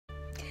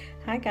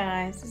Hi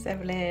guys, it's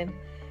Evelyn.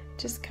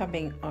 Just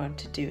coming on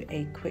to do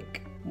a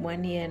quick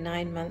 1 year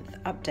 9 month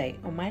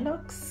update on my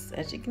locks.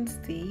 As you can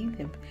see,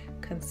 they've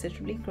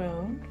considerably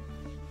grown.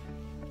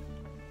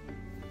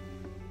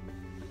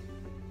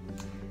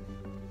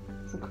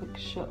 It's a quick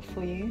shot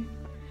for you.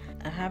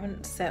 I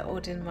haven't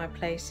settled in my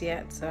place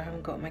yet, so I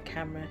haven't got my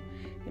camera.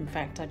 In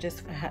fact, I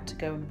just had to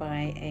go and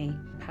buy a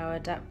power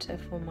adapter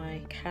for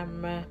my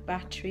camera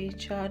battery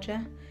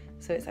charger,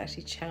 so it's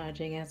actually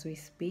charging as we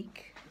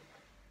speak.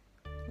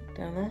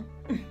 Down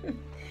there.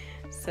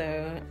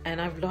 So, and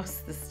I've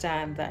lost the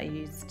stand that I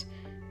used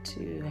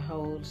to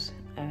hold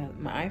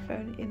my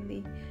iPhone in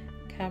the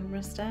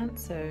camera stand,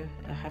 so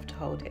I have to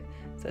hold it.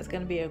 So it's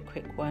going to be a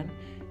quick one,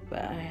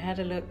 but I had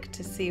a look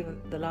to see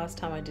the last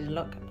time I did a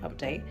lock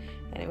update,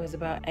 and it was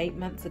about 8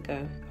 months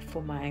ago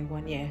for my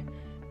 1 year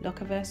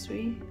lock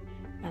anniversary,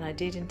 and I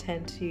did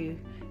intend to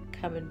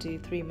come and do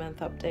 3 month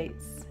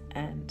updates,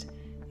 and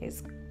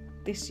it's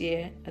this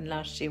year and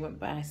last year went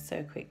by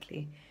so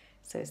quickly.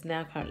 So it's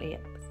now currently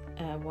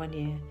 1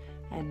 year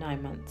and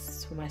 9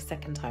 months for my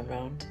second time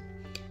round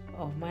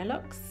of my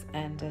locks.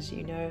 And as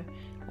you know,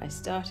 I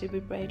started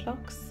with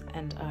Braidlocs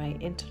and I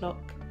interlock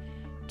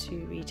to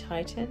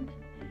retighten,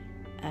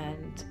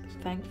 and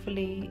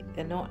thankfully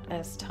they're not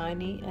as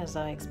tiny as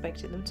I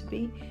expected them to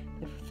be.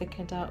 They've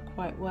thickened out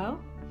quite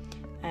well,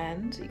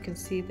 and you can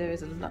see there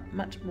is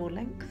much more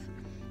length.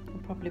 I'll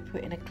probably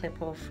put in a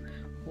clip of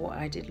what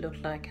I did look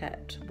like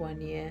at 1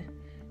 year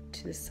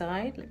to the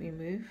side. Let me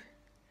move.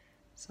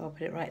 So I'll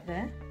put it right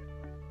there.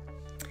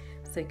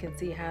 So you can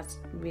see it has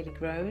really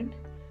grown.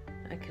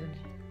 I can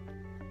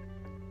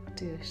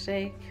do a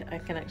shake. I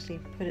can actually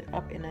put it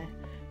up in a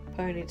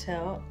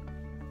ponytail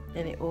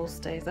and it all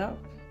stays up.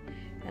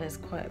 And it's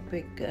quite a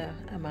big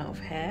amount of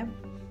hair.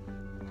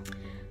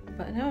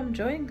 But now I'm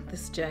enjoying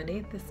this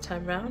journey this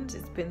time round.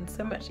 It's been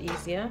so much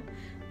easier.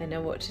 I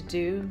know what to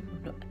do.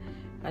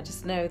 I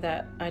just know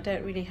that I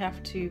don't really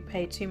have to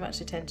pay too much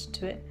attention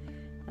to it.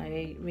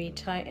 I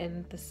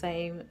retighten the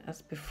same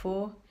as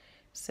before,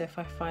 so if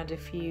I find a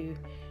few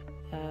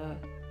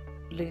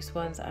loose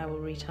ones, I will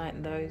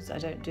retighten those. I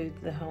don't do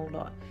the whole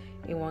lot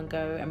in one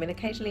go. I mean,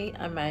 occasionally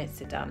I might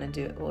sit down and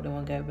do it all in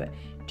one go, but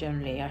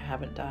generally I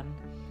haven't done.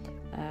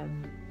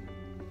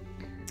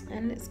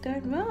 And it's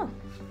going well.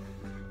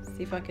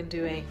 See if I can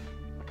do a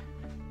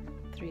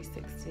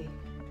 360.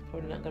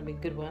 Probably not going to be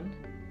a good one.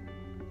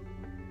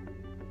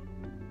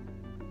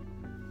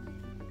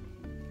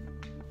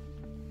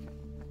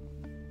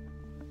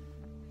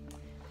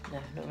 No,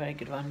 not a very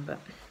good one, but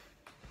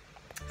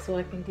so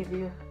I can give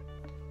you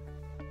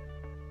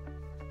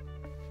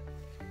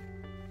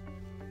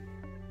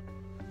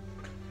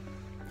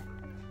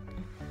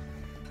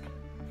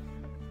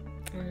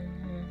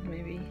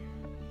maybe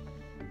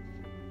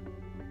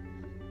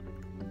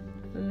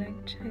leg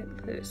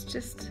shape. It's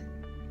just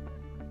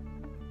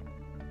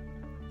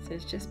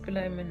it's just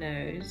below my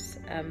nose,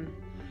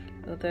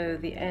 although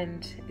the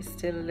end is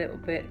still a little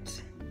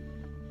bit.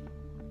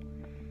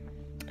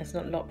 It's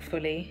not locked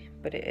fully,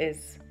 but it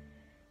is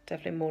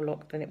definitely more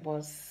locked than it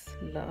was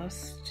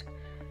last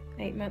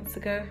 8 months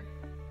ago.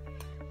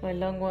 My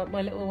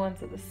little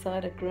ones at the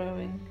side are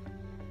growing.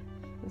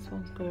 This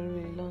one's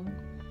growing really long.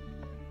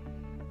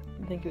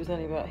 I think it was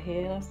only about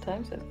here last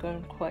time, so it's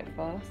grown quite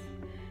fast.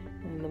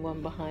 And the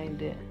one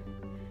behind it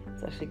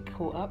is actually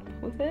caught up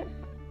with it.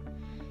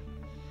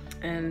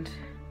 And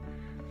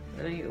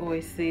you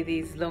always see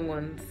these long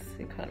ones.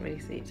 You can't really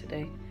see it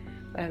today.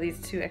 I have these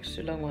 2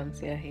 extra long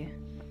ones, yeah, here.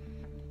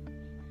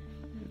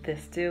 They're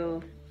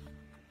still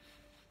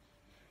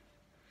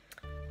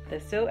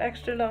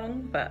extra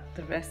long, but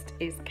the rest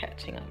is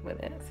catching up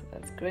with it, so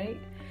that's great.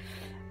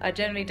 I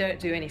generally don't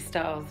do any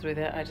styles with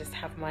it. I just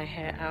have my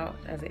hair out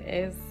as it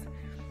is.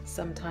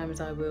 Sometimes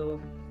I will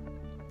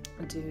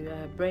do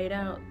braid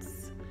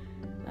outs,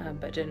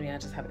 but generally I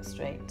just have it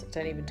straight. I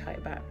don't even tie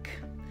it back.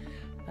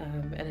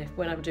 And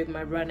when I'm doing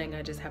my running,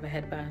 I just have a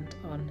headband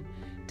on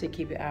to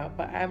keep it out.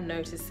 But I'm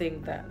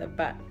noticing that the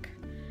back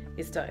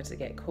is starting to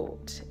get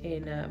caught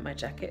in my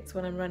jackets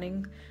when I'm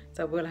running,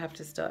 so I will have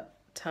to start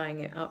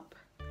tying it up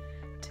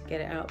to get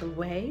it out of the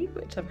way,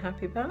 which I'm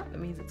happy about. That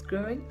means it's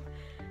growing.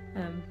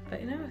 But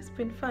you know, it's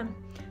been fun.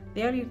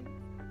 The only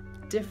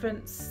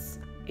difference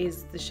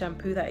is the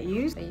shampoo that I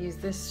use. I use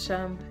this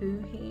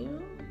shampoo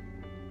here.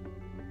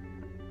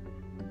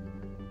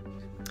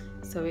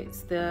 So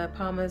it's the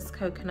Palmer's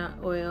coconut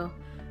oil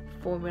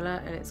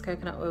formula, and it's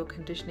coconut oil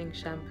conditioning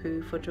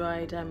shampoo for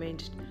dry,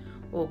 damaged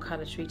or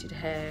color treated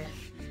hair.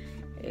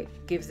 It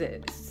gives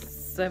it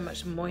so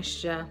much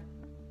moisture.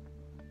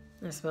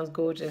 It smells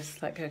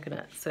gorgeous like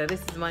coconut. So this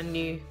is my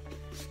new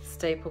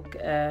staple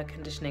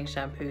conditioning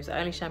shampoo. So I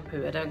only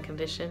shampoo, I don't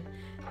condition,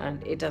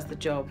 and it does the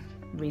job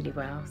really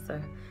well.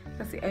 So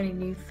that's the only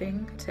new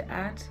thing to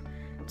add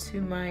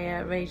to my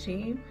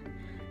regime.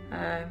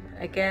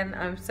 Again,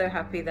 I'm so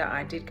happy that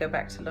I did go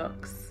back to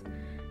Locs,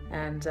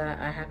 and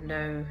I have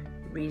no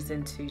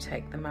reason to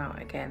take them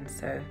out again.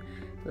 So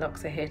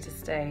Locs are here to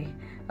stay.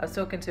 I was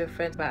talking to a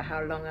friend about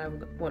how long I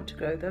want to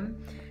grow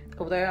them.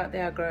 Although they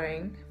are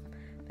growing,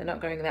 They're not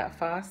growing that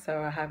fast,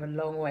 so I have a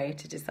long way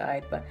to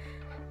decide, but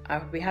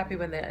I'll be happy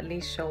when they're at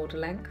least shoulder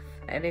length.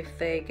 And if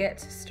they get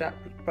to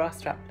bra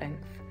strap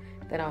length,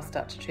 then I'll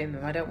start to trim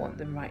them. I don't want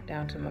them right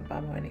down to my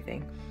bum or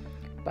anything,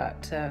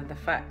 but the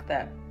fact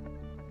that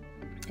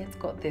it's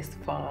got this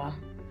far,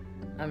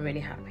 I'm really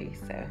happy,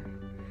 so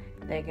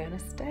they're gonna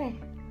stay.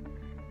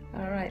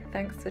 Alright,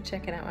 thanks for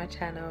checking out my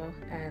channel,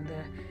 and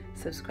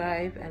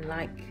subscribe and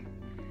like,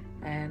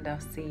 and I'll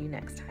see you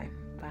next time.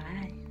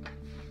 Bye.